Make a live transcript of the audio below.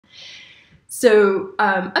So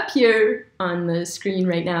up here on the screen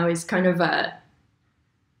right now is kind of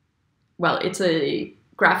it's a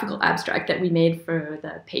graphical abstract that we made for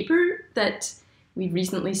the paper that we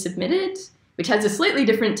recently submitted, which has a slightly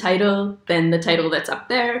different title than the title that's up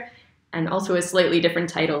there, and also a slightly different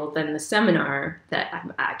title than the seminar that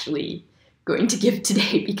I'm actually going to give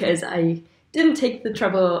today, because I didn't take the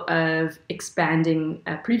trouble of expanding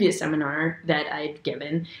a previous seminar that I'd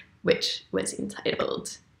given, which was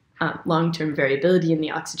entitled Long-Term Variability in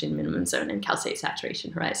the Oxygen Minimum Zone and Calcite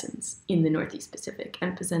Saturation Horizons in the Northeast Pacific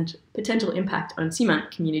and Potential Impact on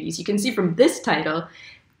Seamount Communities. You can see from this title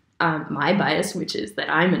my bias, which is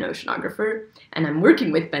that I'm an oceanographer and I'm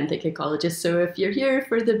working with benthic ecologists. So if you're here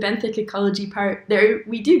for the benthic ecology part, there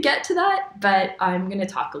we do get to that, but I'm going to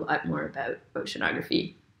talk a lot more about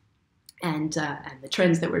oceanography and the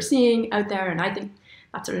trends that we're seeing out there. And I think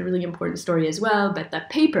that's a really important story as well. But the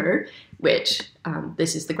paper, which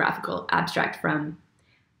this is the graphical abstract from,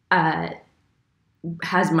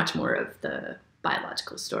 has much more of the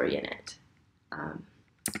biological story in it.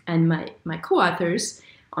 And my co-authors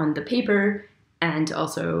on the paper and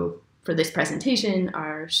also for this presentation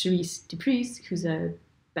are Charisse Dupries, who's a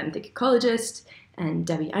benthic ecologist, and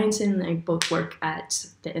Debbie Einson. They both work at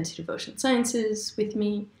the Institute of Ocean Sciences with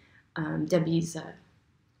me. Debbie's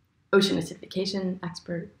ocean acidification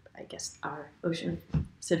expert, I guess our ocean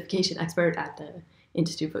acidification expert at the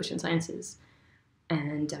Institute of Ocean Sciences.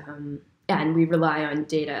 And we rely on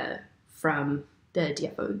data from the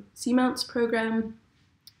DFO Seamounts program,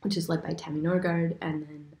 which is led by Tammy Norgard, and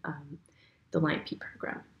then the Line P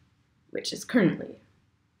program, which is currently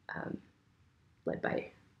led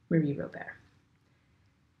by Marie Robert.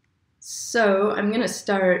 So I'm going to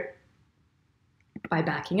start by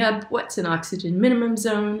backing up. What's an oxygen minimum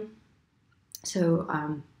zone? So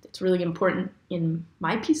it's really important in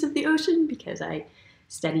my piece of the ocean because I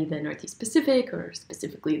study the Northeast Pacific, or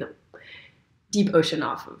specifically the deep ocean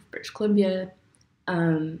off of British Columbia.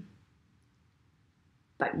 But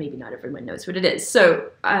maybe not everyone knows what it is.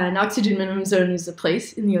 So an oxygen minimum zone is a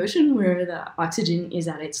place in the ocean where the oxygen is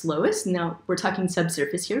at its lowest. Now we're talking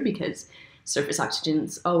subsurface here because surface oxygen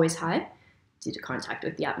is always high due to contact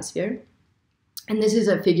with the atmosphere. And this is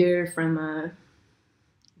a figure from I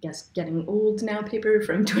guess getting old now paper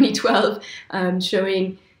from 2012,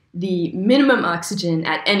 showing the minimum oxygen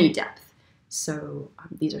at any depth. So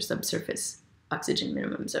these are subsurface oxygen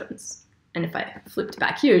minimum zones. And if I flipped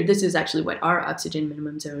back here, this is actually what our oxygen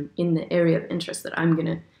minimum zone in the area of interest that I'm going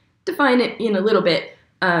to define it in a little bit.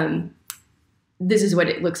 This is what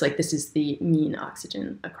it looks like. This is the mean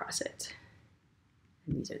oxygen across it.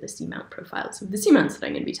 And these are the seamount profiles of the seamounts that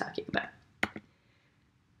I'm going to be talking about.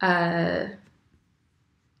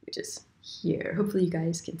 Which is here. Hopefully you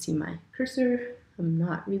guys can see my cursor. I'm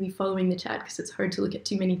not really following the chat because it's hard to look at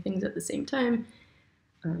too many things at the same time.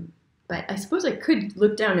 But I suppose I could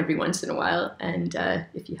look down every once in a while, and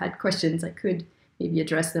if you had questions, I could maybe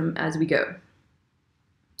address them as we go.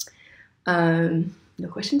 No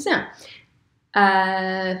questions now.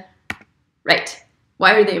 Right.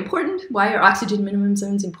 Why are they important? Why are oxygen minimum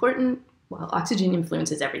zones important? Well, oxygen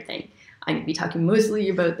influences everything. I'm going to be talking mostly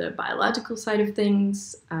about the biological side of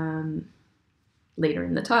things later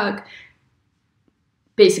in the talk.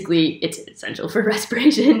 Basically, it's essential for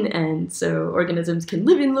respiration, and so organisms can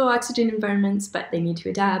live in low oxygen environments, but they need to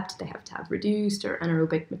adapt. They have to have reduced or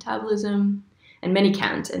anaerobic metabolism, and many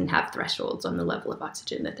can't and have thresholds on the level of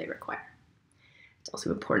oxygen that they require. It's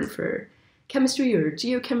also important for chemistry or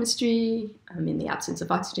geochemistry. In the absence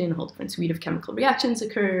of oxygen, a whole different suite of chemical reactions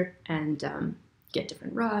occur, and you get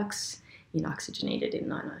different rocks in oxygenated and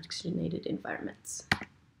non-oxygenated environments.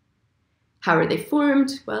 How are they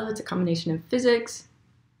formed? Well, it's a combination of physics,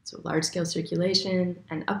 so large-scale circulation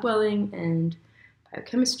and upwelling, and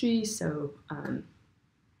biochemistry. So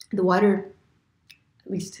the water,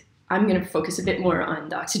 at least I'm going to focus a bit more on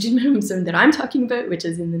the oxygen minimum zone that I'm talking about, which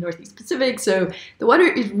is in the Northeast Pacific. So the water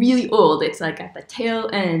is really old. It's like at the tail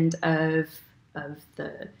end of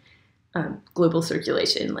the global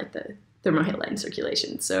circulation, like the thermohaline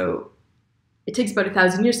circulation. So it takes about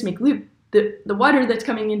 1,000 years to make loop. The water that's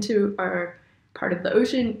coming into our part of the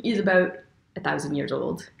ocean is about 1,000 years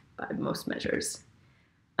old by most measures.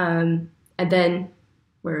 And then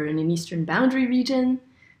we're in an eastern boundary region,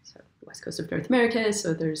 so the west coast of North America.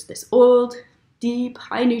 So there's this old, deep,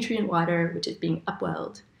 high nutrient water, which is being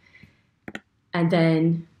upwelled. And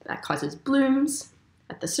then that causes blooms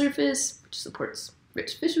at the surface, which supports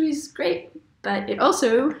rich fisheries, great. But it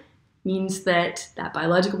also means that that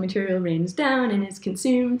biological material rains down and is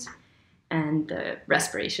consumed, and the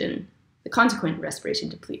consequent respiration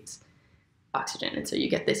depletes oxygen. And so you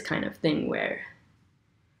get this kind of thing where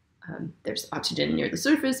There's oxygen near the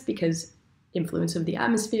surface because influence of the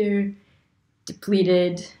atmosphere,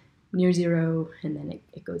 depleted, near zero, and then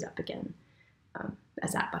it goes up again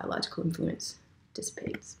as that biological influence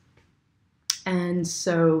dissipates. And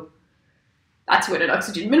so that's what an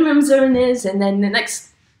oxygen minimum zone is. And then the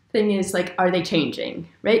next thing is, like, are they changing,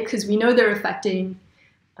 right? Because we know they're affecting,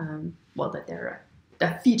 that they're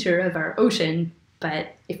a feature of our ocean,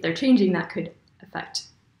 but if they're changing, that could affect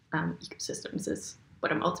ecosystems is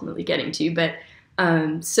what I'm ultimately getting to. But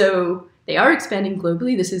so they are expanding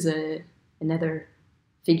globally. This is another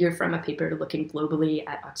figure from a paper looking globally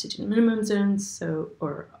at oxygen minimum zones,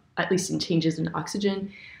 or at least in changes in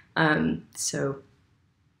oxygen. So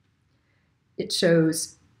it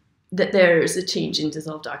shows that there's a change in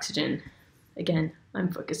dissolved oxygen. Again,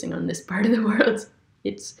 I'm focusing on this part of the world.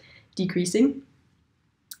 It's decreasing.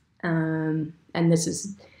 And this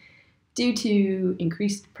is due to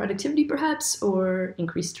increased productivity, perhaps, or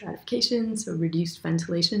increased stratification, so reduced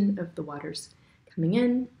ventilation of the waters coming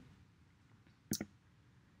in.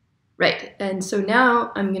 Right, and so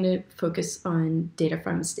now I'm going to focus on data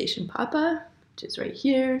from Station Papa, which is right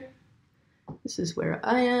here. This is where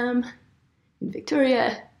I am in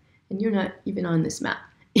Victoria, and you're not even on this map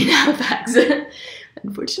in Halifax,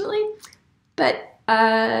 unfortunately. But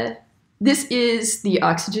this is the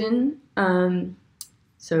oxygen.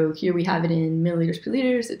 So here we have it in milliliters per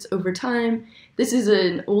liters. It's over time. This is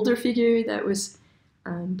an older figure that was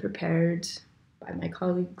prepared by my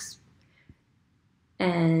colleagues,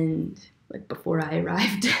 and like before I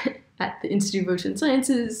arrived at the Institute of Ocean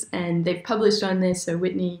Sciences, and they've published on this. So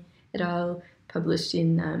Whitney et al. Published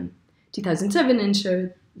in 2007 and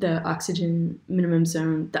showed the oxygen minimum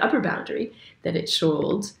zone, the upper boundary that it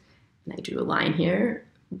shoaled. And I drew a line here,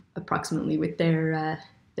 approximately with their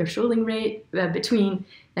shoaling rate between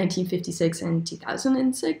 1956 and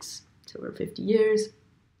 2006, so over 50 years.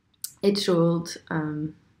 It shoaled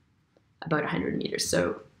about 100 meters,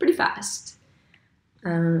 so pretty fast.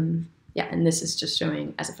 Yeah, and this is just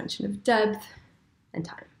showing as a function of depth and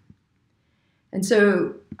time. And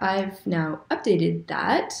so I've now updated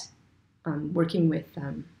that, working with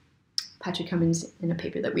Patrick Cummins in a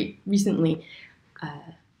paper that we recently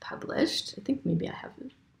published. I think maybe I have a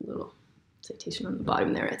little citation on the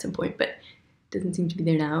bottom there at some point, but it doesn't seem to be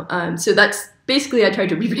there now. So that's basically, I tried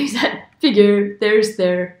to reproduce that figure. There's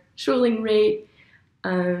their shoaling rate.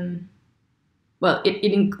 Well,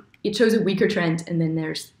 it shows a weaker trend, and then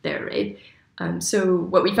there's their rate. So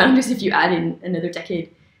what we found is if you add in another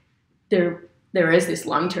decade, there is this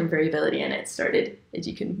long-term variability, and it started, as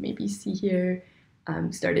you can maybe see here,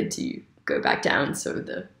 started to go back down. So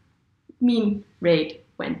the mean rate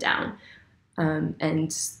went down.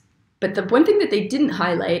 But the one thing that they didn't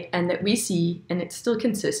highlight, and that we see, and it's still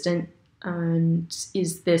consistent,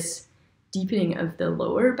 is this deepening of the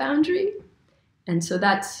lower boundary. And so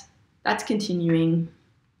that's continuing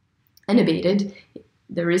unabated.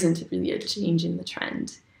 There isn't really a change in the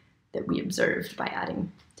trend that we observed by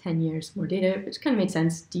adding 10 years more data, which kind of made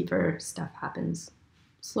sense. Deeper stuff happens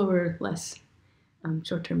slower, less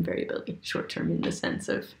short-term variability, short-term in the sense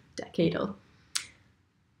of decadal.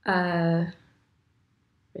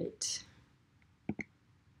 Right.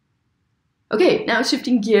 Okay, now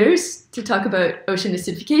shifting gears to talk about ocean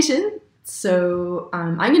acidification. So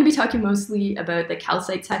I'm going to be talking mostly about the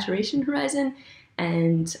calcite saturation horizon,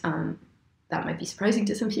 and that might be surprising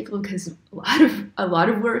to some people because a lot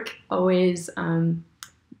of work always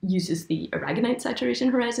uses the aragonite saturation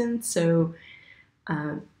horizon. So,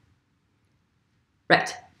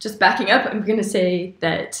 right, just backing up, I'm going to say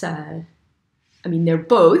that they're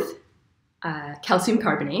both calcium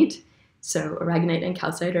carbonate. So aragonite and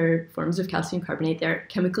calcite are forms of calcium carbonate. They're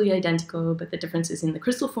chemically identical, but the difference is in the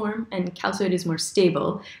crystal form, and calcite is more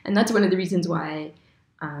stable. And that's one of the reasons why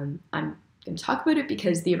I'm going to talk about it,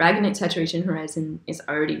 because the aragonite saturation horizon is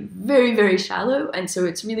already very, very shallow. And so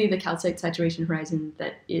it's really the calcite saturation horizon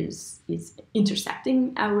that is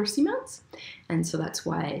intersecting our seamounts. And so that's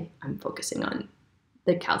why I'm focusing on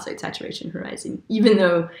the calcite saturation horizon, even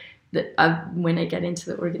though when I get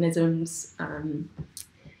into the organisms,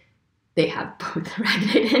 they have both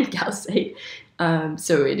aragonite and calcite.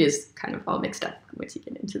 So it is kind of all mixed up once you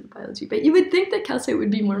get into the biology. But you would think that calcite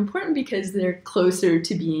would be more important because they're closer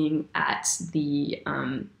to being at the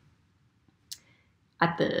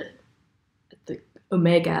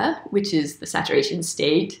omega, which is the saturation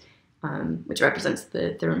state, which represents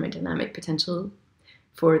the thermodynamic potential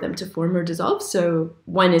for them to form or dissolve. So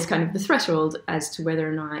one is kind of the threshold as to whether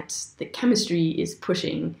or not the chemistry is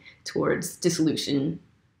pushing towards dissolution,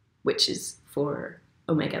 which is for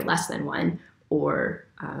omega less than 1, or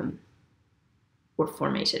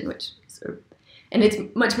formation, which is And it's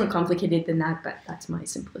much more complicated than that, but that's my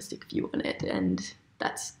simplistic view on it, and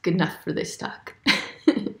that's good enough for this talk.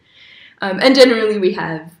 And generally we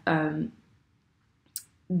have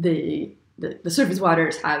the surface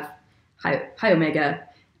waters have high omega,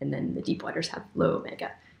 and then the deep waters have low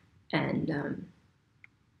omega. And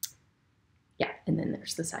yeah, and then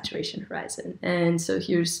there's the saturation horizon. And so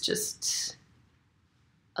here's just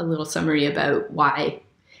a little summary about why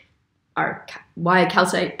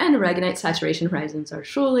calcite and aragonite saturation horizons are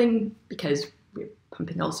shoaling, because we're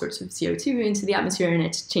pumping all sorts of CO2 into the atmosphere and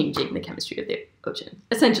it's changing the chemistry of the ocean,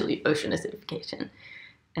 essentially ocean acidification.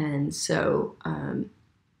 And so,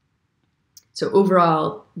 so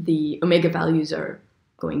overall, the omega values are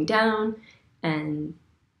going down, and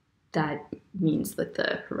that means that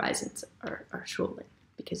the horizons are shoaling,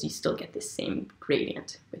 because you still get this same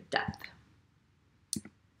gradient with depth.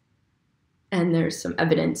 And there's some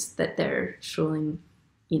evidence that they're shoaling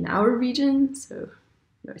in our region, so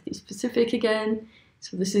Northeast Pacific again.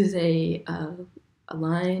 So this is a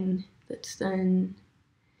line that's done,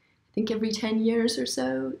 I think, every 10 years or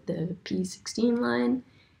so, the P16 line.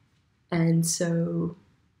 And so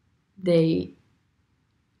they,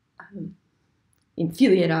 in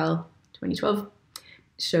Feely et al., 2012,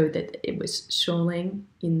 showed that it was shoaling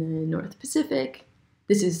in the North Pacific.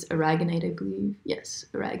 This is aragonite, I believe. Yes,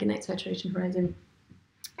 aragonite saturation horizon.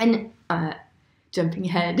 And jumping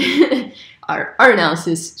ahead, our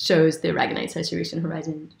analysis shows the aragonite saturation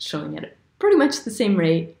horizon shoaling at pretty much the same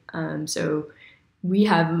rate. So we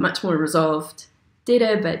have much more resolved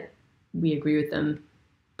data, but we agree with them.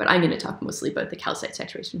 But I'm going to talk mostly about the calcite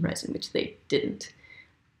saturation horizon, which they didn't.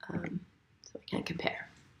 So I can't compare.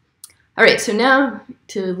 All right, so now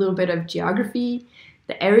to a little bit of geography.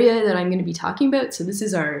 The area that I'm going to be talking about, so this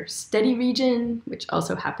is our steady region, which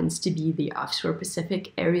also happens to be the offshore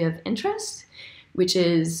Pacific area of interest, which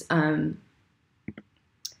is,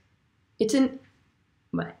 it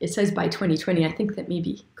says by 2020. I think that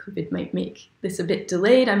maybe COVID might make this a bit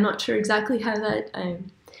delayed. I'm not sure exactly how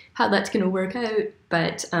that's going to work out,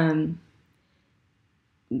 but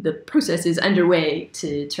the process is underway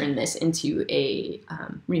to turn this into a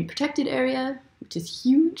marine protected area, which is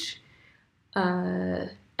huge.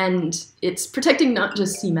 And it's protecting not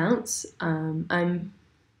just seamounts. Oh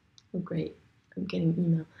great, I'm getting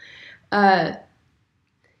email.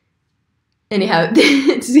 Anyhow,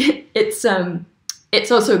 it's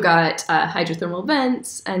also got hydrothermal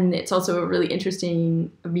vents, and it's also a really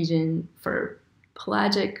interesting region for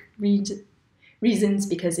pelagic reasons,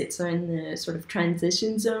 because it's in the sort of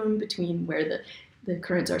transition zone between where the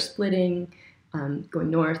currents are splitting, going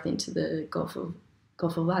north into the Gulf of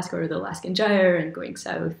Alaska or the Alaskan Gyre, and going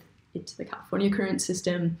south into the California current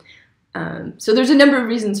system. So there's a number of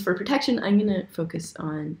reasons for protection. I'm going to focus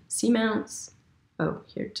on seamounts. Oh,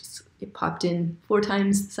 here, it popped in 4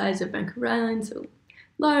 times the size of Vancouver Island, so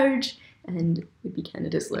large, and would be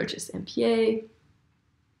Canada's largest MPA.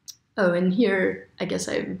 Oh, and here, I guess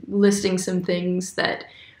I'm listing some things that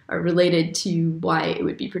are related to why it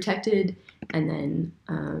would be protected, and then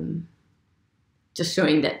just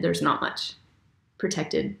showing that there's not much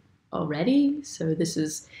protected already. So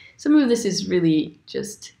some of this is really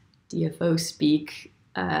just DFO speak.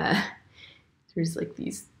 There's like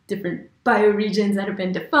these different bioregions that have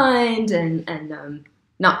been defined, and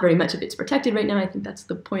not very much of it's protected right now. I think that's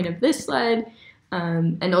the point of this slide.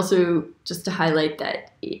 And also just to highlight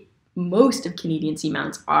that most of Canadian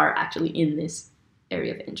seamounts are actually in this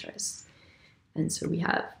area of interest. And so we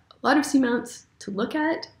have a lot of seamounts to look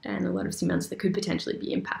at, and a lot of seamounts that could potentially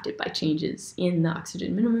be impacted by changes in the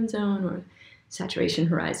oxygen minimum zone or saturation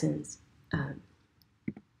horizons.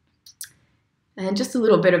 And just a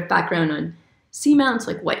little bit of background on seamounts,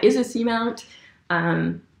 like what is a seamount?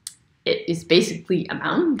 It is basically a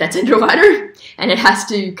mountain that's underwater, and it has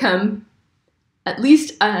to come at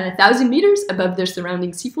least 1,000 meters above their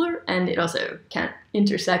surrounding seafloor, and it also can't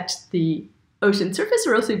intersect the ocean surface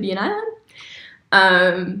or else it would be an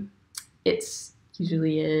island. It's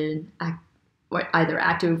usually either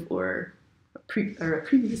active or a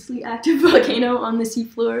previously active volcano on the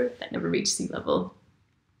seafloor that never reached sea level,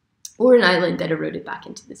 or an island that eroded back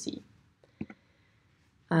into the sea.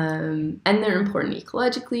 And they're important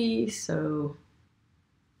ecologically, so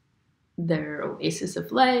they're oases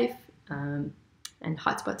of life and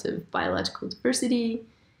hotspots of biological diversity,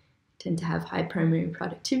 tend to have high primary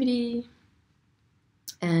productivity,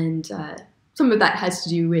 and some of that has to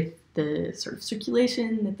do with the sort of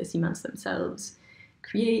circulation that the seamounts themselves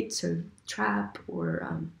create, so trap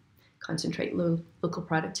or concentrate local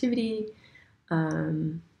productivity.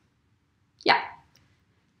 Yeah,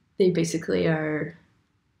 they basically are.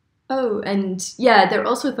 Oh, and yeah, they're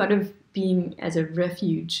also thought of being as a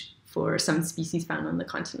refuge for some species found on the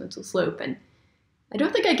continental slope. And I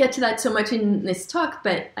don't think I get to that so much in this talk,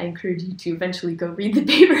 but I encourage you to eventually go read the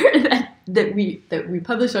paper that we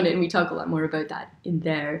publish on it, and we talk a lot more about that in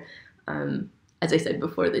there. As I said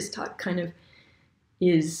before, this talk kind of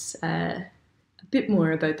is a bit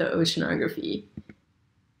more about the oceanography.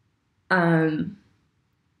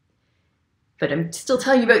 But I'm still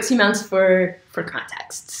telling you about seamounts for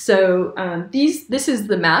context. So this is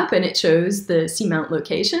the map, and it shows the seamount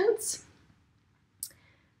locations.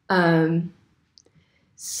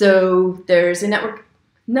 So there's a network.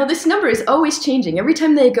 Now this number is always changing. Every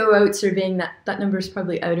time they go out surveying, that number is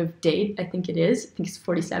probably out of date. I think it is. I think it's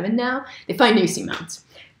 47 now. They find new seamounts.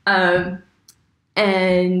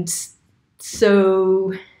 And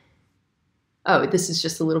so, this is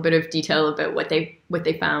just a little bit of detail about what they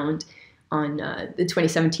found on the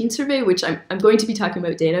 2017 survey, which I'm going to be talking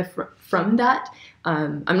about data from that.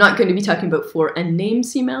 I'm not going to be talking about 4 unnamed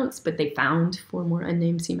seamounts, but they found 4 more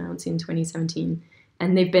unnamed seamounts in 2017.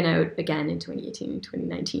 And they've been out again in 2018 and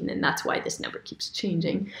 2019, and that's why this number keeps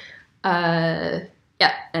changing. And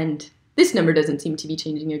this number doesn't seem to be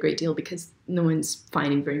changing a great deal because no one's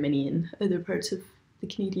finding very many in other parts of the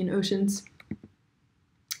Canadian oceans.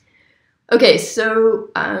 Okay, so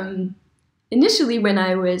initially when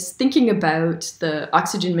I was thinking about the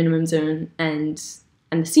oxygen minimum zone and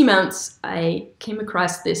the seamounts, I came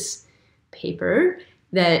across this paper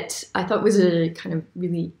that I thought was a kind of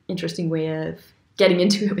really interesting way of getting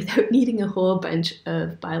into it without needing a whole bunch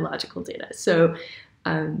of biological data. So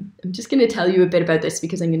I'm just going to tell you a bit about this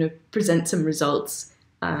because I'm going to present some results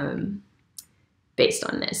based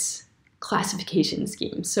on this classification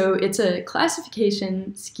scheme. So it's a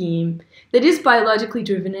classification scheme that is biologically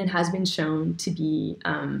driven and has been shown to be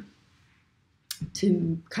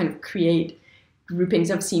to kind of create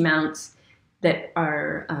groupings of seamounts that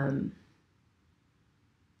are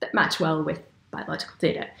that match well with biological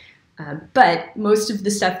data. But most of the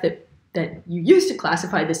stuff that you use to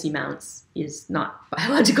classify the seamounts is not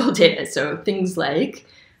biological data. So things like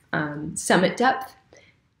summit depth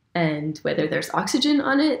and whether there's oxygen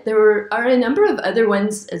on it. There are a number of other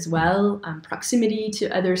ones as well. Proximity to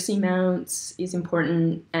other seamounts is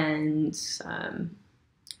important, and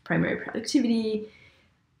primary productivity.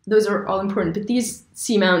 Those are all important, but these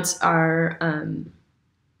seamounts are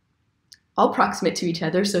all proximate to each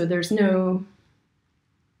other, so there's no...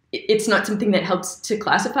 It's not something that helps to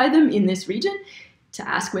classify them in this region to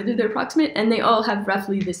ask whether they're proximate, and they all have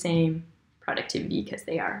roughly the same productivity because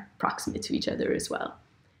they are proximate to each other as well.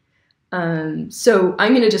 So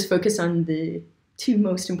I'm going to just focus on the 2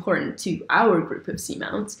 most important to our group of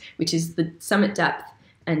seamounts, which is the summit depth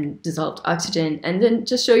and dissolved oxygen, and then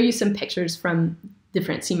just show you some pictures from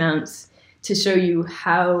different seamounts to show you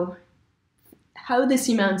how the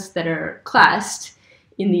seamounts that are classed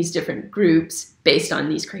in these different groups based on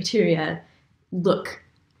these criteria look.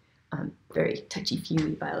 Very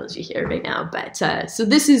touchy-feely biology here right now, but so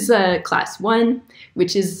this is class 1,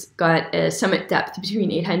 which has got a summit depth between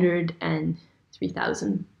 800 and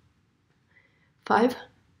 3,005.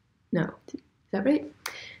 No, is that right?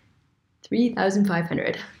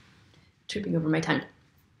 3,500. Tripping over my tongue.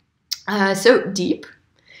 So deep.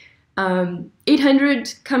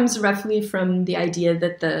 800 comes roughly from the idea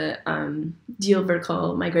that the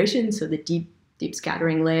geovertical migration, so the deep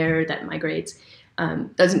scattering layer that migrates,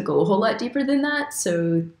 doesn't go a whole lot deeper than that,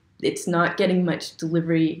 so it's not getting much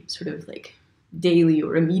delivery, sort of like daily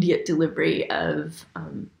or immediate delivery of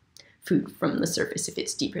food from the surface if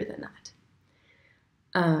it's deeper than that.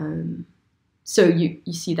 So you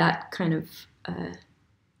see that kind of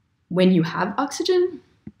when you have oxygen,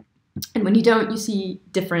 and when you don't, you see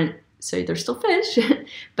different. So they're still fish,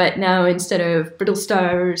 but now instead of brittle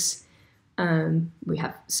stars, we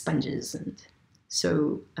have sponges, and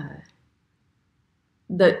so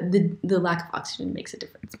the lack of oxygen makes a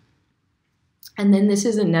difference. And then this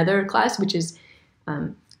is another class which is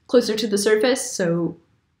closer to the surface. So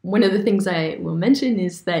one of the things I will mention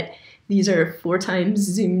is that these are 4 times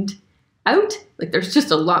zoomed out. Like there's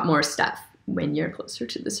just a lot more stuff when you're closer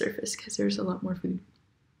to the surface because there's a lot more food.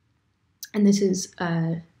 And this is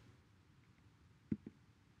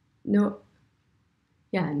no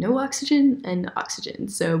oxygen and oxygen.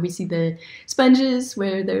 So we see the sponges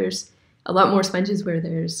where there's a lot more sponges where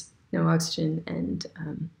there's no oxygen, and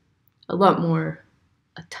a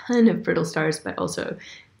ton of brittle stars, but also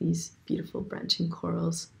these beautiful branching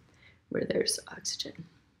corals where there's oxygen.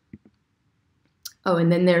 Oh,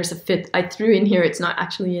 and then there's a 5th. I threw in here, it's not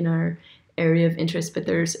actually in our area of interest, but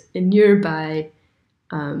there's a nearby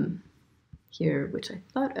here, which I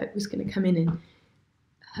thought I was going to come in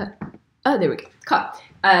and Oh, there we go. Cob.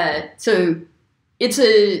 So it's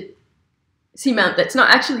a seamount that's not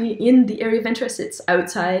actually in the area of interest. It's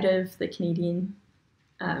outside of the Canadian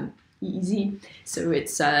EEZ. So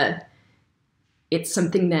it's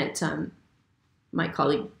something that my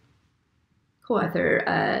colleague,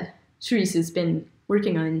 co-author Cherise, has been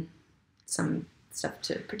working on some stuff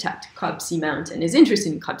to protect Cob seamount and is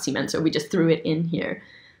interested in Cob seamount. So we just threw it in here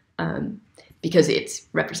because it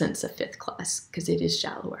represents a 5th class because it is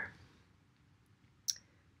shallower.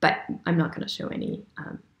 But I'm not going to show any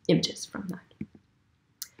images from that.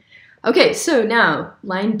 Okay, so now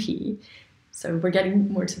line P. So we're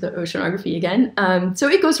getting more to the oceanography again. So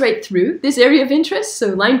it goes right through this area of interest. So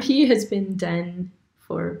line P has been done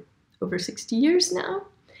for over 60 years now.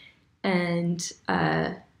 And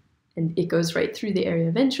it goes right through the area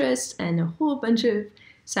of interest, and a whole bunch of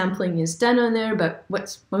sampling is done on there. But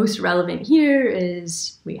what's most relevant here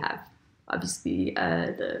is we have obviously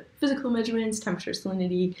the physical measurements, temperature,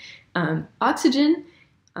 salinity, oxygen.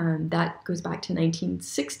 That goes back to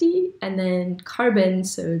 1960, and then carbon,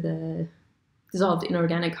 so the dissolved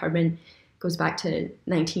inorganic carbon, goes back to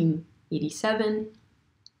 1987.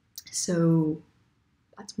 So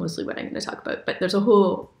that's mostly what I'm going to talk about, but there's a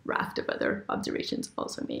whole raft of other observations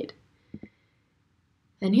also made.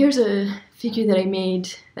 And here's a figure that I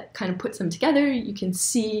made that kind of puts them together. You can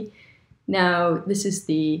see now this is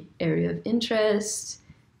the area of interest.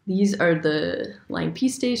 These are the line P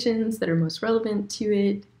stations that are most relevant to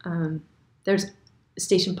it. There's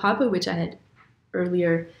station Papa, which I had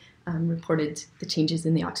earlier reported the changes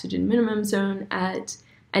in the oxygen minimum zone at,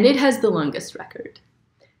 and it has the longest record.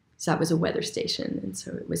 So that was a weather station, and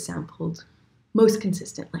so it was sampled most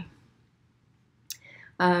consistently.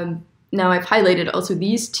 Now I've highlighted also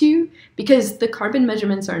these two because the carbon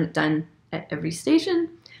measurements aren't done at every station,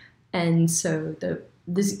 and so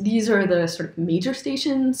these are the sort of major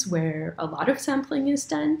stations where a lot of sampling is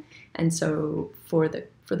done. And so for the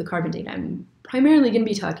carbon data, I'm primarily going to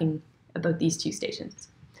be talking about these two stations.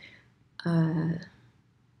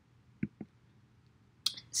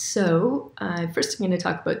 First I'm going to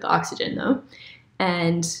talk about the oxygen though.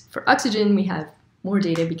 And for oxygen, we have more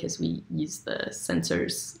data because we use the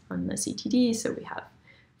sensors on the CTD. So we have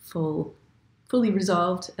fully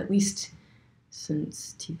resolved, at least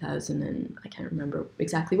since 2000, and I can't remember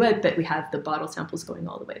exactly what, but we have the bottle samples going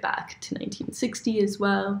all the way back to 1960 as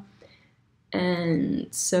well. And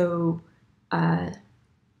so I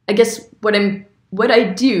guess what I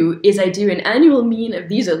do is I do an annual mean of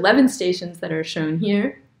these 11 stations that are shown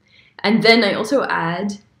here. And then I also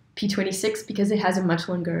add P26 because it has a much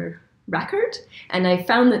longer record. And I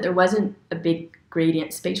found that there wasn't a big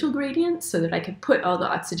gradient, spatial gradient, so that I could put all the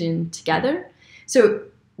oxygen together. So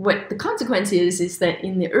what the consequence is that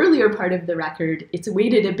in the earlier part of the record, it's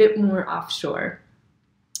weighted a bit more offshore.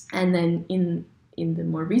 And then in the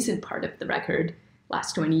more recent part of the record,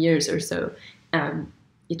 last 20 years or so,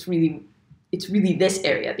 it's really this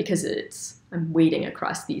area because I'm weighting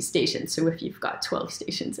across these stations. So if you've got 12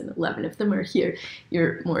 stations and 11 of them are here,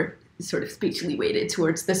 you're more sort of spatially weighted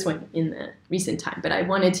towards this one in the recent time. But I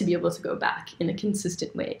wanted to be able to go back in a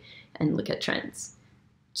consistent way and look at trends.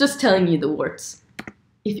 Just telling you the warts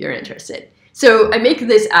if you're interested. So I make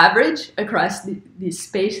this average across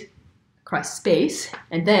space,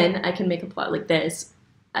 and then I can make a plot like this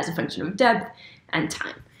as a function of depth and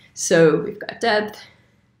time. So we've got depth,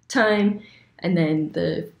 time, and then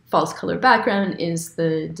the false color background is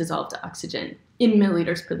the dissolved oxygen in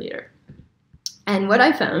milliliters per liter. And what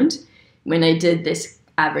I found when I did this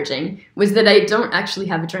averaging was that I don't actually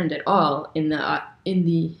have a trend at all in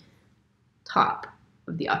the top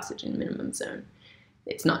of the oxygen minimum zone.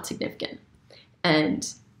 It's not significant. And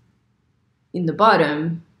in the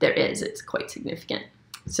bottom, it's quite significant.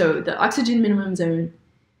 So the oxygen minimum zone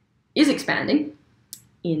is expanding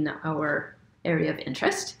in our area of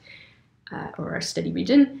interest, or our study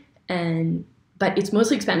region, but it's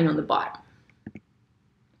mostly expanding on the bottom.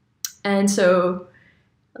 And so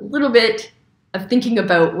a little bit of thinking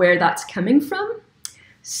about where that's coming from.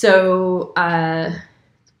 So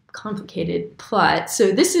complicated plot.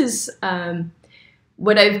 So this is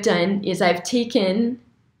what I've done is I've taken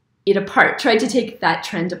it apart, tried to take that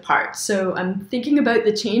trend apart. So I'm thinking about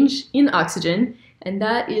the change in oxygen, and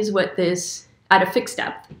that is what this, at a fixed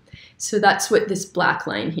depth. So that's what this black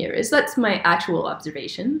line here is. That's my actual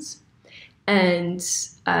observations. And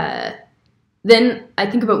then I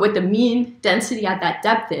think about what the mean density at that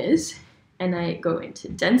depth is, and I go into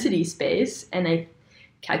density space, and I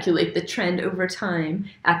calculate the trend over time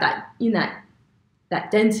at in that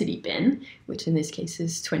density bin, which in this case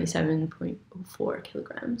is 27.04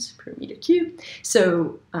 kilograms per meter cubed.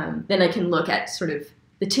 So then I can look at sort of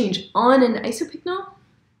the change on an isopycnol.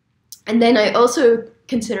 And then I also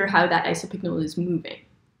consider how that isopycnol is moving.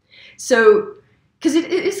 So, because it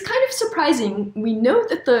is kind of surprising, we know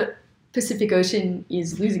that the Pacific Ocean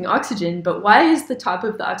is losing oxygen, but why is the top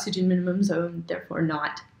of the oxygen minimum zone therefore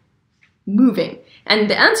not moving? And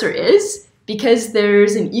the answer is because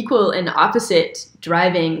there's an equal and opposite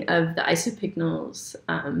driving of the isopycnals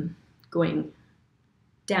going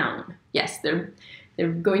down. Yes, they're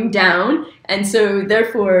going down, and so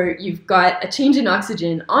therefore you've got a change in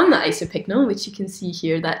oxygen on the isopycnal, which you can see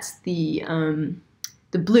here. That's the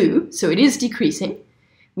blue, so it is decreasing.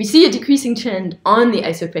 We see a decreasing trend on the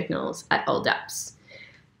isopycnals at all depths,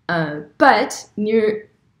 but near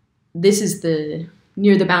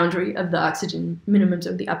the boundary of the oxygen minimum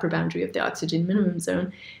zone, the upper boundary of the oxygen minimum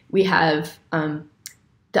zone, we have the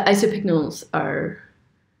isopycnals are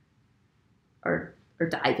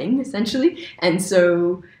diving, essentially, and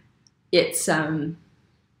so it's sort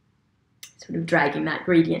of dragging that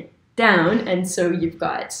gradient down, and so you've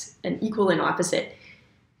got an equal and opposite,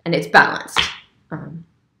 and it's balanced.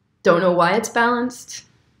 Don't know why it's balanced.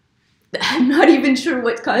 I'm not even sure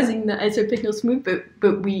what's causing the isopycnals to move,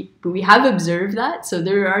 but we have observed that, so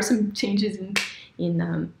there are some changes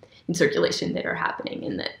in circulation that are happening,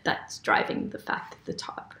 and that's driving the fact that the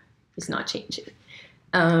top is not changing.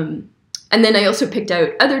 And then I also picked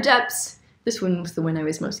out other depths. This one was the one I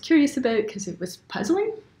was most curious about because it was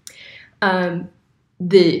puzzling. Near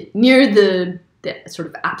the sort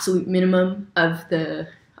of absolute minimum of the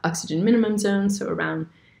oxygen minimum zone, so around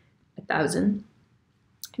 1,000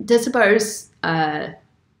 decibars,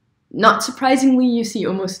 not surprisingly, you see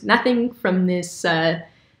almost nothing from this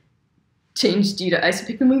change due to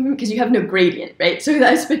isopycnal movement because you have no gradient, right? So the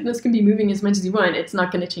isopycnals can be moving as much as you want. It's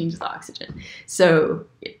not going to change the oxygen. So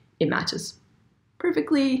it matches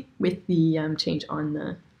perfectly with the change on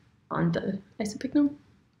the isopycnal.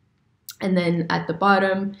 And then at the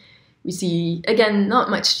bottom, we see, again,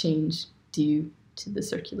 not much change due to the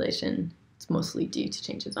circulation. It's mostly due to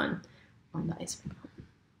changes on the isopycnal.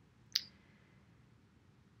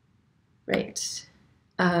 Right.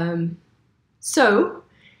 So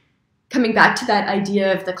coming back to that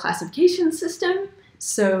idea of the classification system,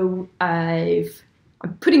 so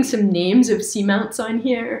I'm putting some names of seamounts on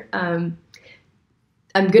here. I'm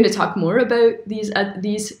going to talk more about these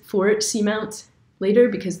 4 seamounts later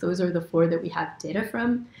because those are the 4 that we have data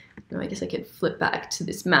from. I guess I could flip back to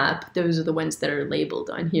this map. Those are the ones that are labeled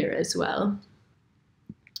on here as well.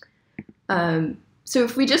 So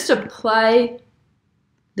if we just apply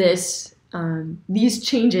these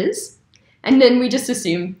changes, and then we just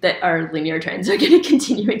assume that our linear trends are going to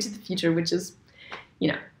continue into the future, which is,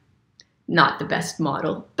 not the best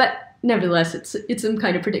model, but nevertheless, it's some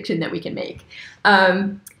kind of prediction that we can make.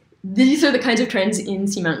 These are the kinds of trends in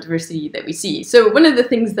seamount diversity that we see. So one of the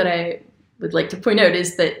things that I would like to point out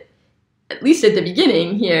is that, at least at the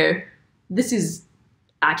beginning here, this is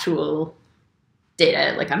actual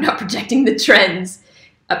data. Like, I'm not projecting the trends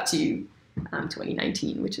up to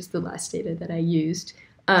 2019, which is the last data that I used.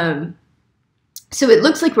 So it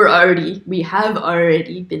looks like we have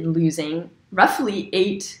already been losing roughly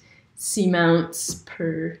 8 seamounts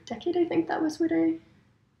per decade. I think that was does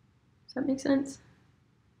that make sense?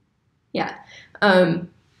 Yeah.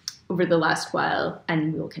 Over the last while,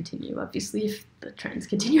 and we'll continue, obviously, if the trends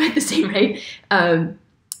continue at the same rate,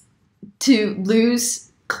 to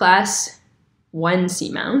lose class 1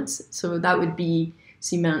 seamounts. So that would be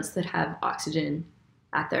seamounts that have oxygen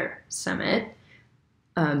at their summit,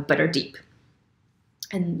 but are deep.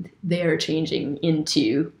 And they are changing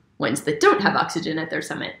into ones that don't have oxygen at their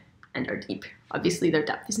summit and are deep. Obviously, their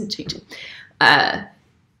depth isn't changing. And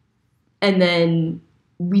then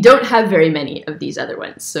we don't have very many of these other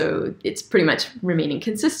ones, so it's pretty much remaining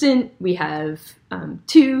consistent. We have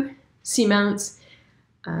 2 seamounts,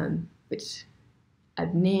 which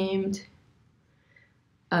I've named.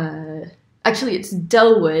 Actually, it's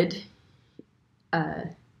Delwood,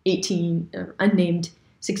 18, unnamed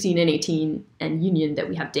 16 and 18, and Union that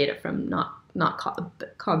we have data from, not Cobb,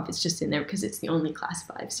 but Cobb is just in there because it's the only class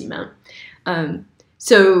 5 seamount.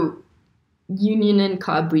 So Union and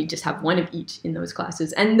Cobb, we just have 1 of each in those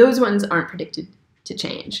classes, and those ones aren't predicted to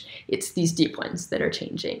change. It's these deep ones that are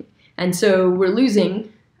changing. And so we're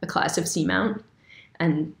losing a class of seamount,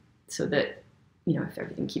 and so that, if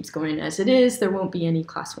everything keeps going as it is, there won't be any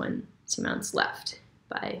class 1 seamounts left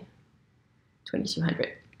by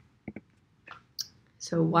 2200.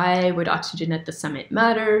 So why would oxygen at the summit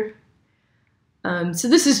matter? So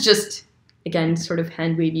this is just, again, sort of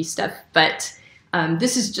hand-wavy stuff, but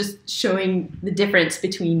this is just showing the difference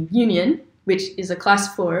between Union, which is a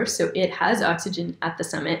class 4, so it has oxygen at the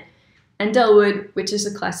summit, And Delwood, which is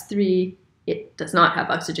a class 3, it does not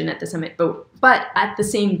have oxygen at the summit, but at the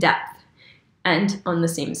same depth and on the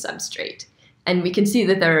same substrate. And we can see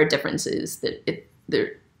that there are differences, that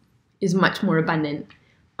there is much more abundant.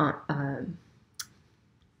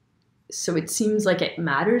 So it seems like it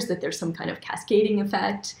matters that there's some kind of cascading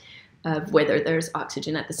effect of whether there's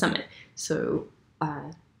oxygen at the summit. So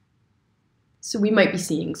we might be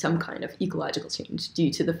seeing some kind of ecological change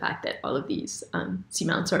due to the fact that all of these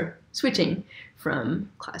seamounts are switching from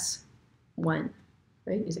class 1,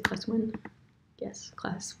 right? Is it class 1? Yes,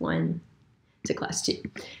 class 1 to class 2.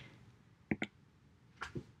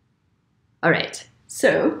 All right,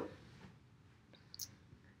 so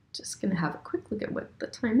just gonna have a quick look at what the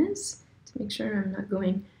time is to make sure I'm not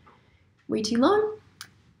going way too long.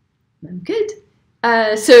 I'm good.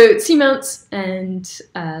 So seamounts and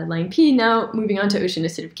line P. Now moving on to ocean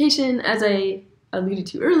acidification. As I alluded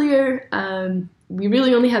to earlier, we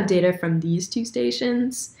really only have data from these 2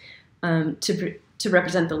 stations to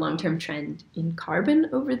represent the long-term trend in carbon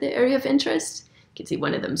over the area of interest. You can see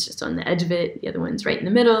one of them is just on the edge of it, the other one's right in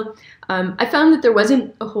the middle. I found that there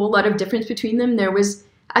wasn't a whole lot of difference between them. There was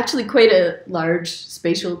actually quite a large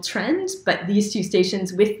spatial trend, but these 2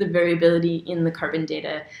 stations, with the variability in the carbon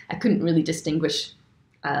data, I couldn't really distinguish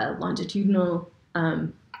a longitudinal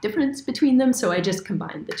difference between them, so I just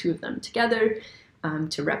combined the 2 of them together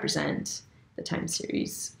to represent the time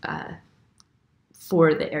series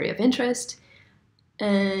for the area of interest.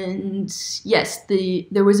 And yes,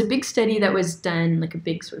 there was a big study that was done, like a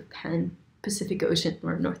big sort of pan-Pacific Ocean,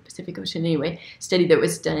 or North Pacific Ocean anyway, study that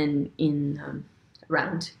was done in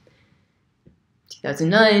around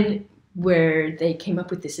 2009, where they came up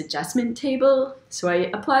with this adjustment table. So I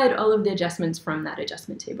applied all of the adjustments from that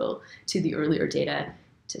adjustment table to the earlier data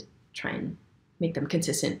to try and make them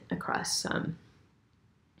consistent across,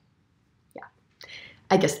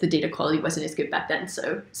 I guess the data quality wasn't as good back then,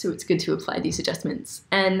 so it's good to apply these adjustments.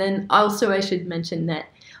 And then also I should mention that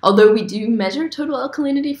although we do measure total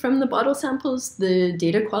alkalinity from the bottle samples, the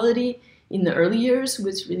data quality in the early years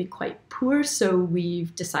was really quite poor, so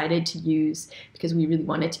we've decided to use, because we really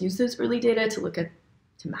wanted to use those early data to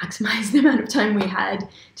maximize the amount of time we had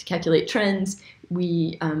to calculate trends,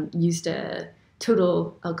 we used a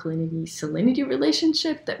total alkalinity salinity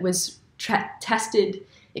relationship that was tested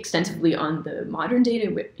extensively on the modern data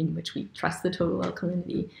in which we trust the total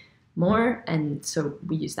alkalinity more, and so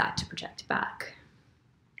we use that to project back.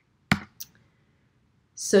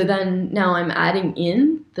 So then now I'm adding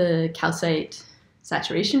in the calcite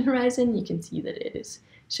saturation horizon. You can see that it is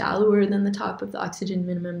shallower than the top of the oxygen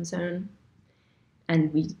minimum zone,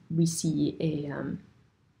 and we see a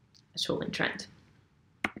shoaling trend.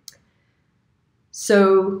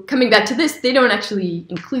 So coming back to this, they don't actually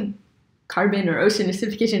include carbon or ocean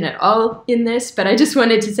acidification at all in this, but I just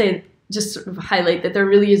wanted to say, just sort of highlight that there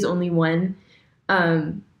really is only one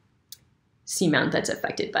seamount that's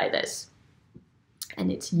affected by this,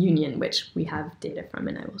 and it's Union, which we have data from,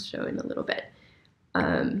 and I will show in a little bit.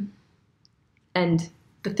 And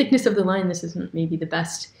the thickness of the line, this isn't maybe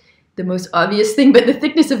the most obvious thing, but the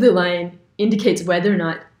thickness of the line indicates whether or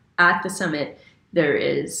not at the summit there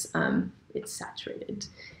is, it's saturated.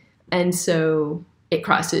 And so it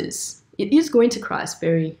is going to cross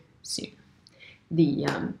very soon.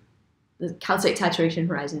 The calcite saturation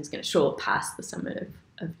horizon is going to shoal past the summit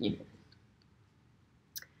of Union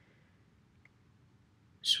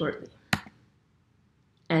shortly.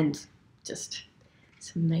 And just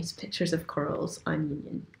some nice pictures of corals on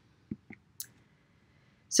Union.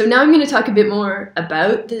 So now I'm going to talk a bit more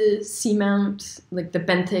about the seamount, like the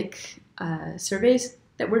benthic surveys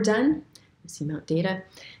that were done, the seamount data.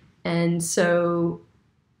 And so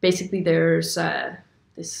basically there's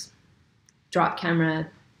this drop camera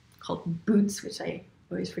called Boots, which I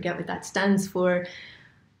always forget what that stands for.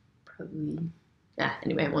 Probably,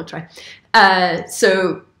 anyway, I won't try.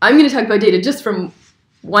 So I'm going to talk about data just from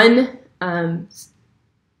one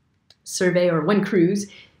survey or one cruise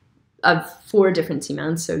of 4 different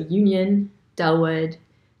seamounts. So Union, Delwood,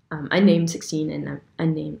 unnamed 16 and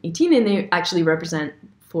unnamed 18, and they actually represent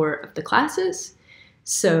 4 of the classes.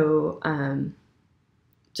 So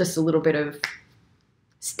just a little bit of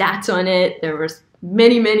stats on it. There were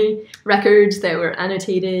many, many records that were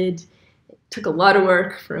annotated. It took a lot of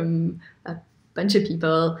work from a bunch of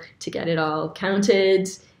people to get it all counted,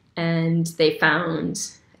 and they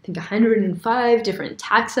found, I think, 105 different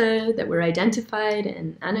taxa that were identified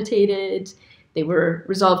and annotated. They were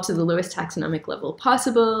resolved to the lowest taxonomic level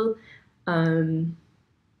possible. It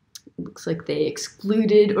looks like they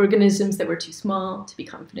excluded organisms that were too small to be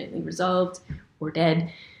confidently resolved or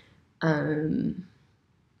dead. And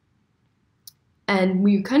And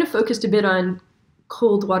we kind of focused a bit on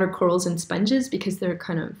cold water corals and sponges because they're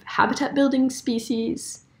kind of habitat building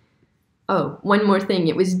species. Oh, one more thing.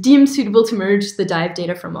 It was deemed suitable to merge the dive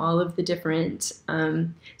data from all of the different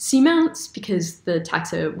seamounts because the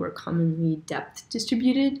taxa were commonly depth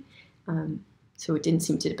distributed. So it didn't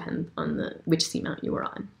seem to depend on which seamount you were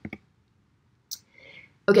on.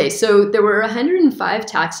 Okay, so there were 105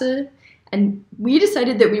 taxa, and we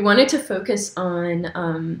decided that we wanted to focus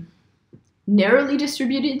on narrowly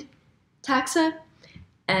distributed taxa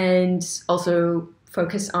and also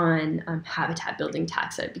focus on habitat building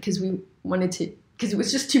taxa because we wanted to, because it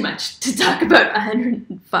was just too much to talk about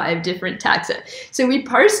 105 different taxa. So we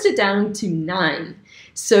parsed it down to 9.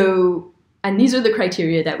 So, and these are the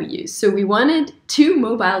criteria that we used. So we wanted 2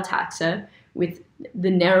 mobile taxa with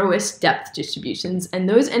the narrowest depth distributions, and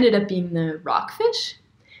those ended up being the rockfish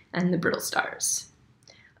and the brittle stars.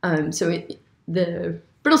 The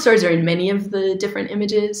brittle stars are in many of the different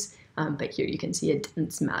images, but here you can see a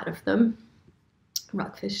dense mat of them.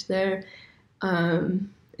 Rockfish there.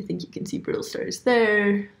 I think you can see brittle stars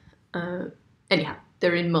there. Anyhow,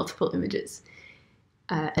 they're in multiple images.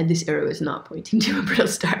 And this arrow is not pointing to a brittle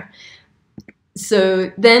star.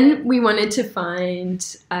 So then we wanted to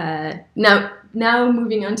find, now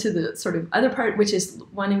moving on to the sort of other part, which is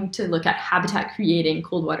wanting to look at habitat creating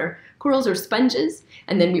cold water corals or sponges.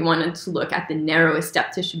 And then we wanted to look at the narrowest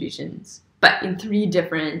depth distributions, but in 3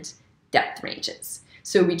 different depth ranges.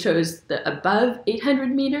 So we chose the above 800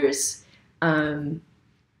 meters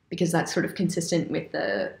because that's sort of consistent with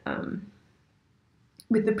the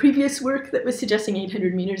previous work that was suggesting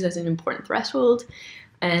 800 meters as an important threshold.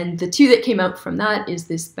 And the 2 that came out from that is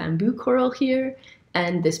this bamboo coral here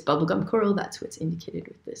and this bubblegum coral. That's what's indicated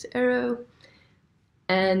with this arrow.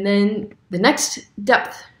 And then the next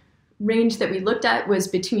depth range that we looked at was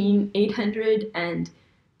between 800 and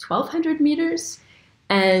 1200 meters.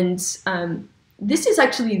 And this is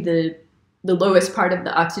actually the lowest part of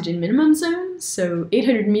the oxygen minimum zone. So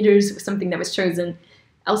 800 meters was something that was chosen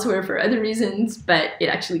elsewhere for other reasons, but it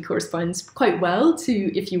actually corresponds quite well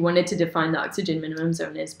to if you wanted to define the oxygen minimum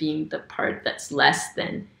zone as being the part that's less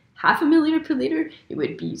than 0.5 milliliter per liter, it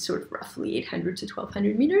would be sort of roughly 800 to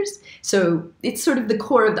 1200 meters. So it's sort of the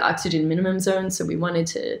core of the oxygen minimum zone. So we wanted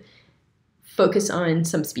to focus on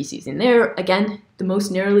some species in there. Again, the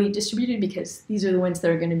most narrowly distributed because these are the ones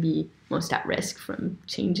that are going to be most at risk from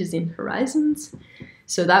changes in horizons.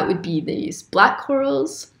 So that would be these black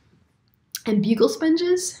corals and bugle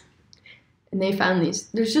sponges. And they found these.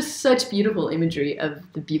 There's just such beautiful imagery of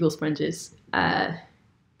the bugle sponges.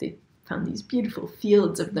 They found these beautiful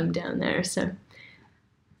fields of them down there. So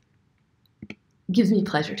it gives me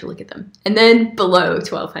pleasure to look at them. And then below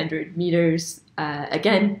 1200 meters,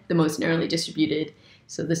 again, the most narrowly distributed.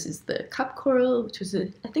 So this is the cup coral, which was,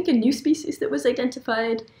 I think, a new species that was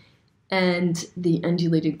identified, and the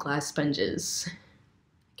undulated glass sponges.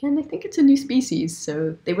 Again, I think it's a new species,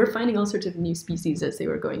 so they were finding all sorts of new species as they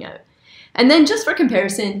were going out. And then just for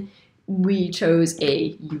comparison, we chose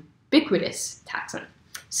a ubiquitous taxon.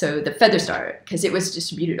 So the feather star, because it was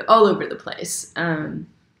distributed all over the place,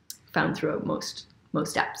 found throughout most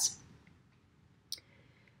depths.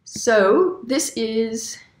 So this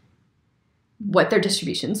is what their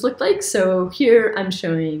distributions look like. So here I'm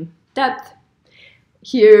showing depth.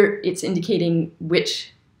 Here it's indicating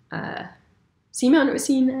which seamount it was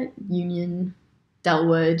seen at: Union,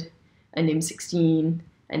 Delwood, I named 16,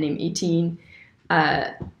 I named 18.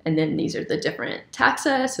 And then these are the different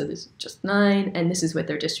taxa. So this is just 9, and this is what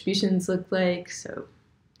their distributions look like. So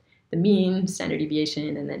the mean, standard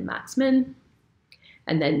deviation, and then max min.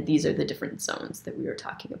 And then these are the different zones that we were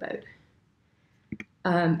talking about.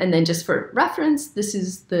 And then just for reference, this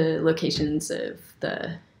is the locations of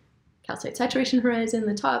the calcite saturation horizon,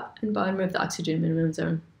 the top and bottom of the oxygen minimum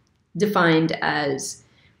zone, defined as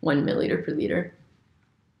 1 milliliter per liter.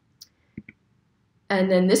 And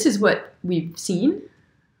then this is what we've seen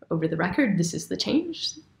over the record. This is the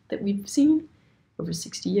change that we've seen over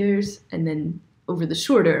 60 years. And then over the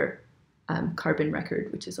shorter carbon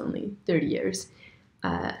record, which is only 30 years,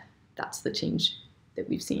 that's the change that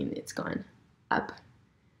we've seen. It's gone up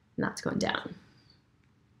and that's gone down.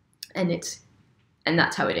 And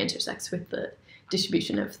that's how it intersects with the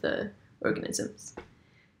distribution of the organisms.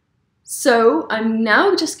 So I'm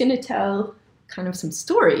now just going to tell kind of some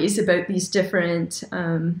stories about these different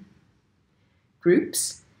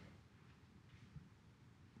groups.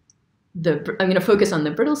 I'm going to focus on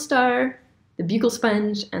the brittle star, the bugle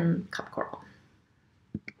sponge, and cup coral.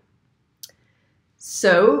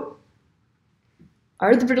 So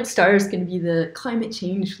are the brittle stars going to be the climate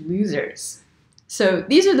change losers? So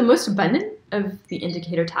these are the most abundant of the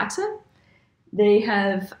indicator taxa. they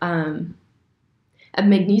have a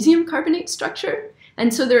magnesium carbonate structure,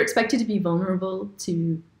 and so they're expected to be vulnerable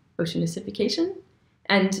to ocean acidification.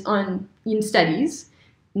 And in studies,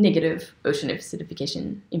 negative ocean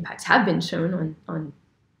acidification impacts have been shown on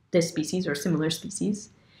this species or similar species,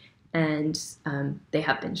 and they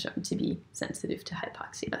have been shown to be sensitive to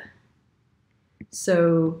hypoxia.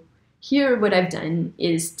 So here what I've done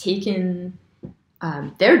is taken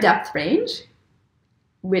their depth range,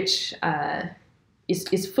 which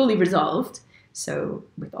is fully resolved, so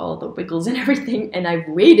with all the wiggles and everything, and I've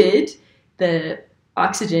weighted the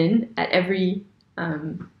oxygen at every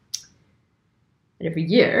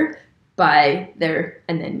year by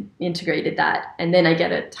and then integrated that, and then I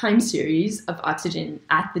get a time series of oxygen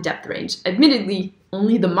at the depth range. Admittedly,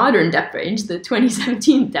 only the modern depth range, the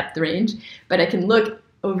 2017 depth range, but I can look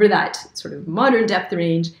over that sort of modern depth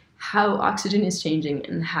range, how oxygen is changing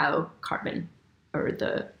and how carbon, or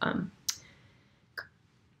the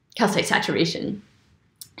calcite saturation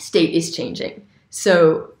state, is changing.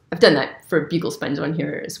 So I've done that for bugle sponge on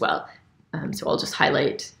here as well. So I'll just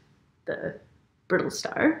highlight the brittle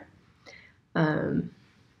star.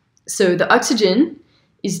 So the oxygen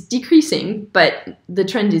is decreasing, but the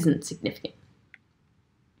trend isn't significant.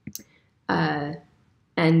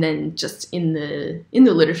 And then just in the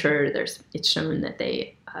literature, it's shown that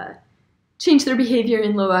they change their behavior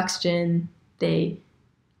in low oxygen. They,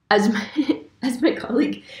 as my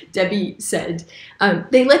colleague Debbie said,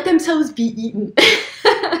 they let themselves be eaten.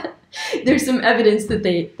 There's some evidence that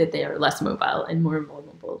they are less mobile and more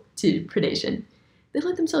vulnerable to predation. They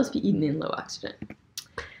let themselves be eaten in low oxygen,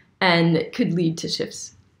 and it could lead to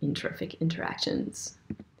shifts in trophic interactions.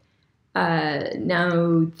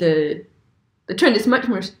 Now the trend is much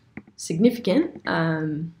more significant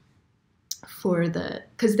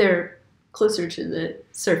because they're closer to the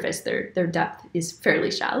surface. Their depth is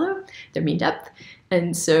fairly shallow, their mean depth,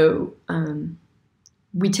 and so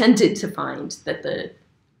we tended to find that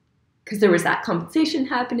because there was that compensation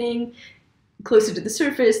happening closer to the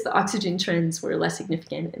surface, the oxygen trends were less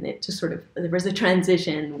significant, and it just there was a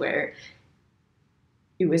transition where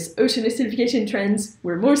it was ocean acidification trends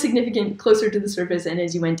were more significant closer to the surface, and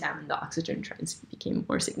as you went down, the oxygen trends became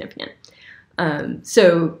more significant.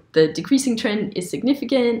 So the decreasing trend is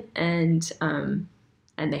significant, and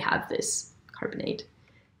they have this carbonate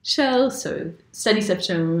shell. So studies have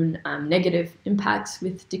shown negative impacts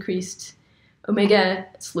with decreased omega,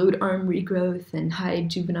 slowed arm regrowth, and high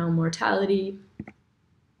juvenile mortality.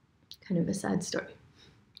 Kind of a sad story.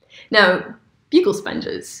 Now, bugle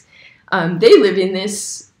sponges, they live in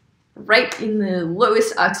this right in the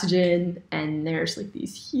lowest oxygen, and there's like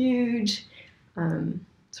these huge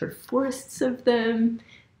sort of forests of them.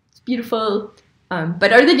 It's beautiful.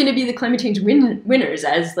 But are they going to be the climate change winners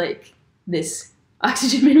as like this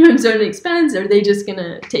oxygen minimum zone expands? Or are they just going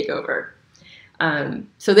to take over?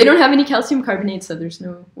 So they don't have any calcium carbonate, so there's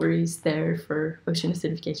no worries there for ocean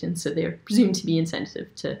acidification. So they're presumed to be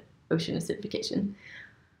insensitive to ocean acidification.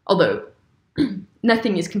 Although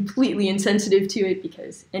nothing is completely insensitive to it,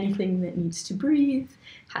 because anything that needs to breathe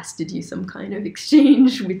has to do some kind of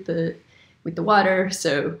exchange with the water.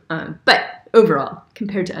 So, but overall,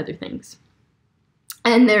 compared to other things.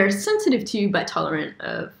 And they're sensitive to, but tolerant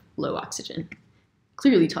of low oxygen.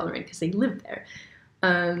 Clearly tolerant because they live there.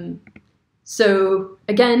 So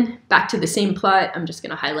again, back to the same plot, I'm just going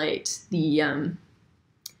to highlight the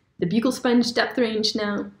bugle sponge depth range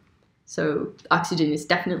now. So oxygen is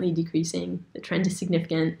definitely decreasing. The trend is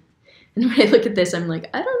significant. And when I look at this, I'm like,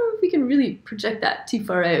 I don't know if we can really project that too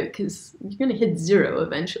far out, because you're going to hit zero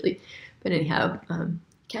eventually. But anyhow,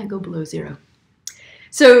 can't go below zero.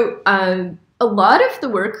 So a lot of the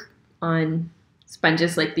work on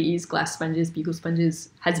sponges like these, glass sponges, bugle sponges,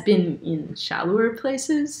 has been in shallower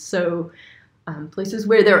places. So places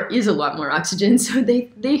where there is a lot more oxygen. So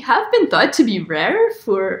they have been thought to be rare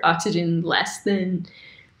for oxygen less than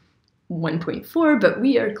 1.4, but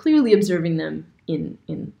we are clearly observing them in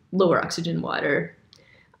lower oxygen water.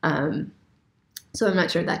 So I'm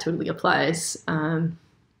not sure that totally applies.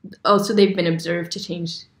 Also, they've been observed to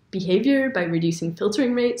change behavior by reducing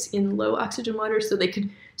filtering rates in low oxygen water, so they could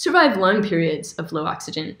survive long periods of low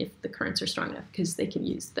oxygen if the currents are strong enough, because they can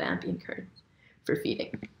use the ambient current for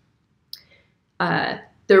feeding.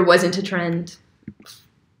 There wasn't a trend,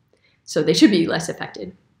 so they should be less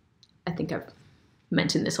affected. I think I've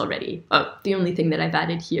mentioned this already. Oh, the only thing that I've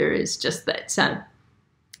added here is just that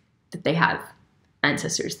that they have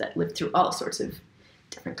ancestors that lived through all sorts of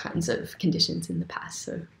different kinds of conditions in the past,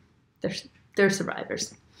 so they're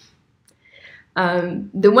survivors.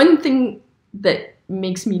 The one thing that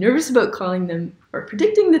makes me nervous about calling them or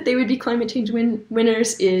predicting that they would be climate change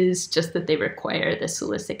winners is just that they require the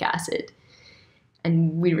silicic acid.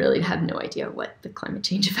 And we really have no idea what the climate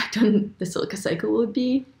change effect on the silica cycle would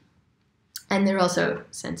be. And they're also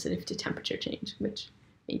sensitive to temperature change, which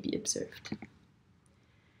may be observed.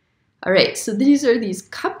 All right, so these are these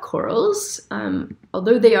cup corals.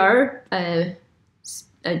 Although they are a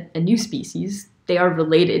new species, they are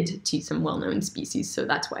related to some well-known species, so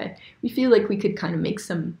that's why we feel like we could kind of make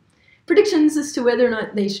some predictions as to whether or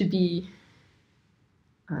not they should be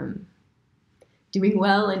doing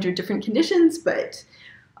well under different conditions. But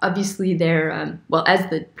obviously they're, well, as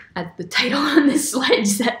the title on this slide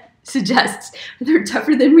suggests, they're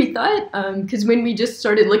tougher than we thought, because when we just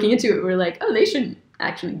started looking into it, we're like, oh, they shouldn't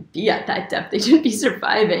actually be at that depth. They shouldn't be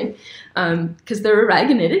surviving, because they're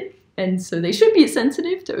aragonitic. And so they should be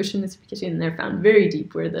sensitive to ocean acidification, and they're found very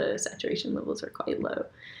deep where the saturation levels are quite low.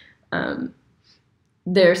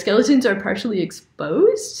 Their skeletons are partially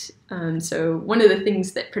exposed. So one of the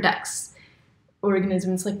things that protects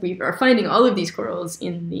organisms, like we are finding all of these corals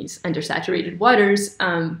in these undersaturated waters,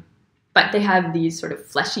 but they have these sort of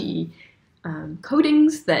fleshy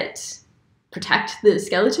coatings that protect the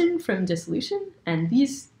skeleton from dissolution, and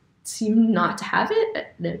these seem not to have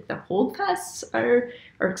it. The holdfasts are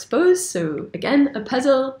exposed, so again, a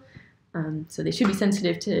puzzle. So they should be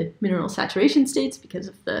sensitive to mineral saturation states because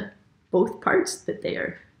of both parts, that they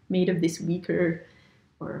are made of this weaker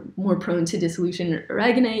or more prone to dissolution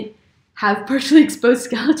aragonite, have partially exposed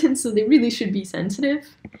skeletons, so they really should be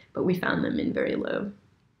sensitive, but we found them in very low.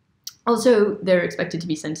 Also, they're expected to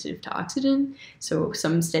be sensitive to oxygen, so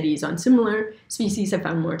some studies on similar species have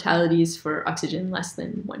found mortalities for oxygen less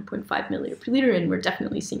than 1.5 milliliter per liter, and we're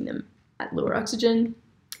definitely seeing them at lower oxygen,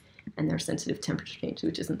 and they're sensitive to temperature change,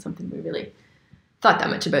 which isn't something we really thought that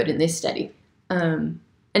much about in this study.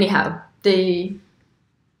 Anyhow, they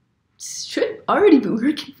should already be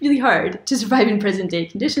working really hard to survive in present-day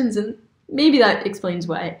conditions, and maybe that explains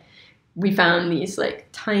why we found these like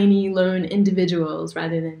tiny lone individuals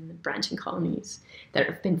rather than the branching colonies that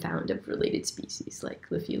have been found of related species like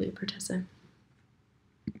Lophelia pertessa.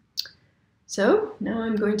 So now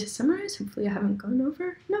I'm going to summarize. Hopefully I haven't gone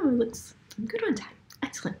over. No, I'm good on time.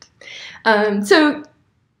 Excellent. So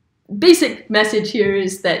basic message here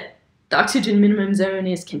is that the oxygen minimum zone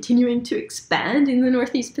is continuing to expand in the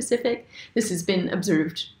Northeast Pacific. This has been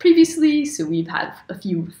observed previously, so we've had a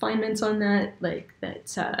few refinements on that, like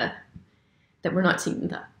that we're not seeing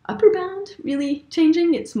the upper bound really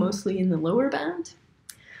changing. It's mostly in the lower bound.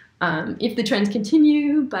 If the trends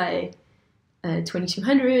continue by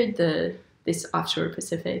 2200, this offshore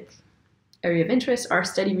Pacific area of interest, our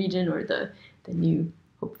study region, or the new,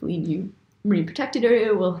 hopefully new marine protected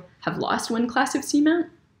area, will have lost one class of seamount.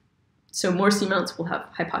 So more seamounts will have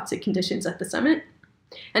hypoxic conditions at the summit.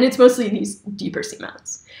 And it's mostly these deeper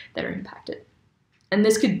seamounts that are impacted. And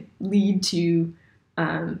this could lead to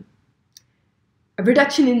a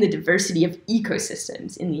reduction in the diversity of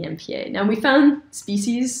ecosystems in the MPA. Now, we found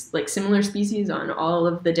species, like similar species, on all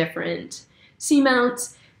of the different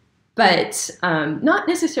seamounts, but not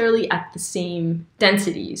necessarily at the same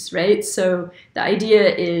densities, right? So the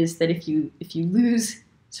idea is that if you lose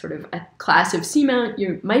sort of a class of seamount,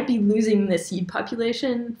 you might be losing the seed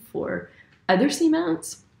population for other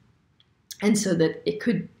seamounts, and so that it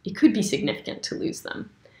could be significant to lose them,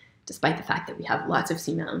 despite the fact that we have lots of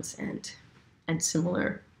seamounts and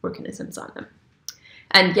similar organisms on them.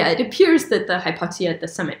 And yeah, it appears that the hypoxia at the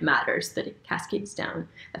summit matters, that it cascades down,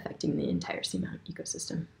 affecting the entire seamount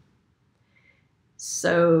ecosystem.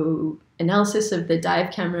 So analysis of the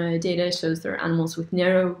dive camera data shows there are animals with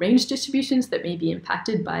narrow range distributions that may be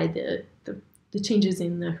impacted by the changes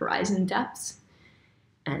in the horizon depths.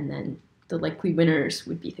 And then the likely winners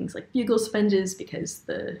would be things like bugle sponges, because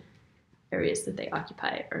the areas that they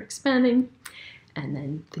occupy are expanding. And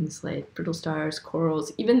then things like brittle stars,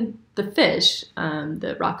 corals, even the fish,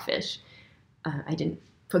 the rockfish. I didn't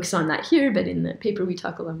focus on that here, but in the paper we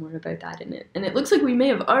talk a lot more about that in it. And it looks like we may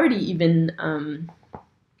have already even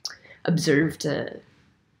observed,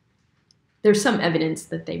 there's some evidence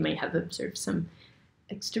that they may have observed some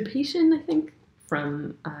extirpation, I think,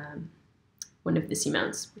 from one of the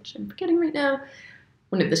seamounts, which I'm forgetting right now,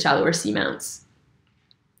 one of the shallower seamounts,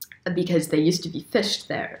 because they used to be fished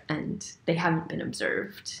there, and they haven't been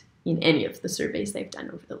observed in any of the surveys they've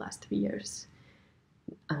done over the last 3 years.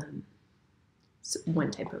 So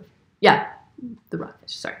one type of, yeah, the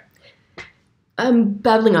rockfish, sorry. I'm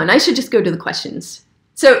babbling on. I should just go to the questions.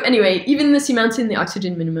 So anyway, even the seamounts in the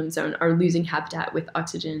oxygen minimum zone are losing habitat with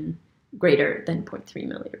oxygen greater than 0.3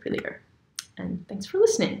 milliliter per liter. And thanks for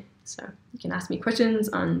listening. So you can ask me questions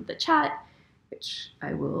on the chat, which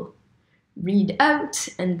I will read out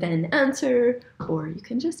and then answer, or you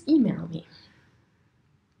can just email me.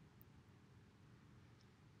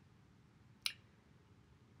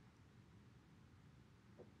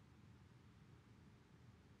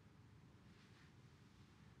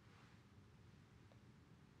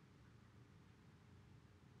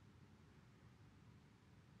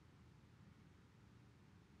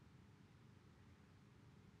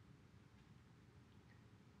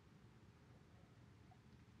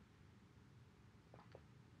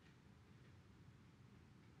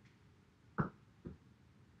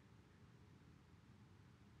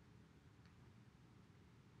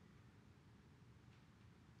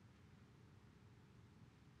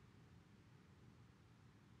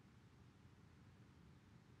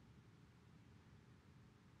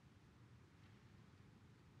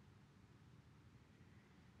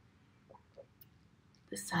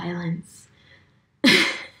 The silence.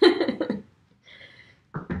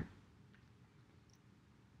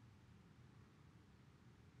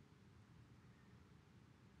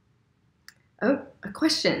 Oh, a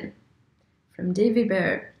question from Davy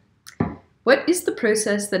Bear. What is the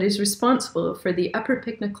process that is responsible for the upper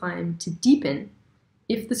pycnocline to deepen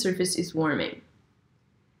if the surface is warming?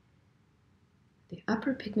 The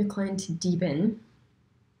upper pycnocline to deepen.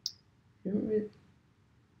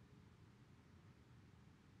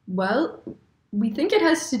 Well, we think it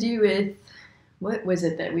has to do with, what was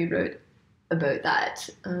it that we wrote about that?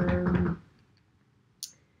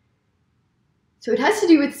 So it has to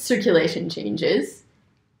do with circulation changes,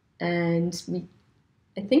 and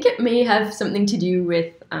I think it may have something to do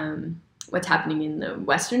with what's happening in the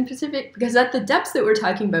Western Pacific, because at the depths that we're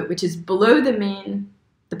talking about, which is below the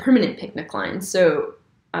permanent pycnocline,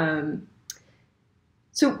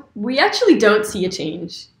 so we actually don't see a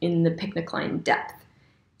change in the pycnocline depth.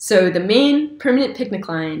 So the main permanent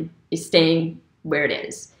pycnocline is staying where it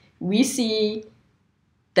is. We see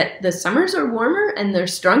that the summers are warmer and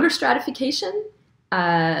there's stronger stratification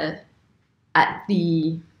in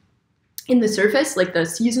the surface, like the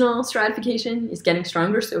seasonal stratification is getting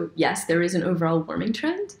stronger. So yes, there is an overall warming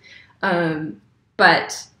trend,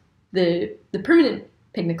 but the permanent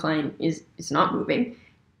pycnocline is not moving.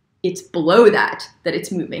 It's below that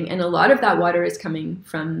it's moving, and a lot of that water is coming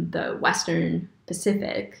from the Western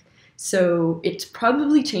Pacific. So it's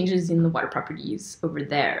probably changes in the water properties over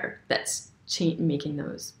there that's making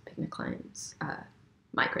those pycnoclines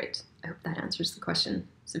migrate. I hope that answers the question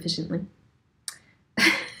sufficiently.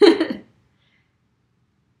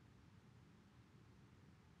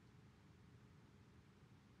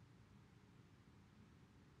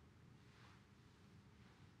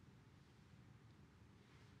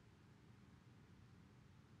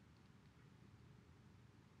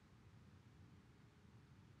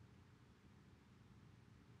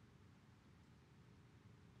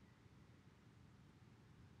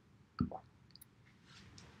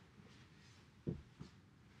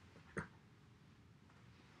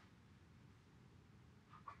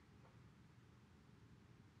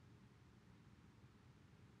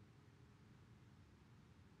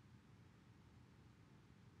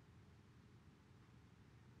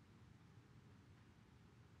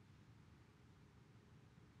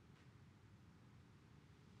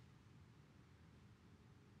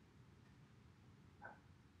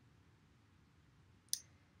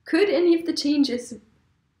 Could any of the changes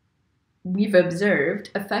we've observed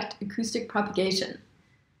affect acoustic propagation?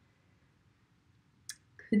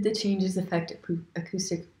 Could the changes affect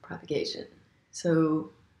acoustic propagation?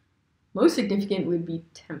 So most significant would be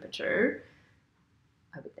temperature,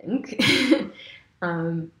 I would think,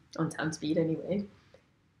 on sound speed anyway.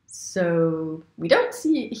 So we don't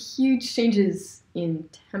see huge changes in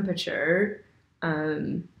temperature.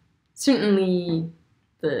 Certainly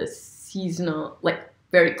the seasonal, like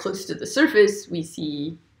very close to the surface, we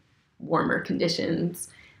see warmer conditions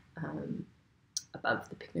above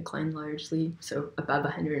the pycnocline largely, so above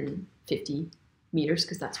 150 meters,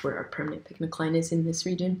 because that's where our permanent pycnocline is in this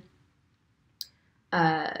region.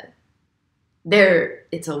 There,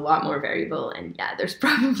 it's a lot more variable, and yeah, there's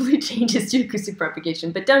probably changes to acoustic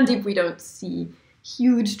propagation, but down deep we don't see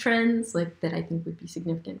huge trends like that I think would be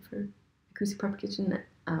significant for acoustic propagation. That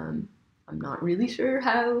I'm not really sure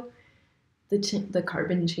how the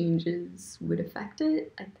carbon changes would affect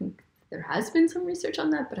it. I think there has been some research on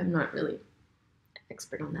that, but I'm not really an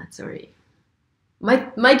expert on that, sorry.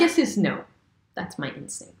 My guess is no. That's my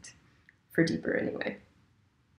instinct, for deeper anyway.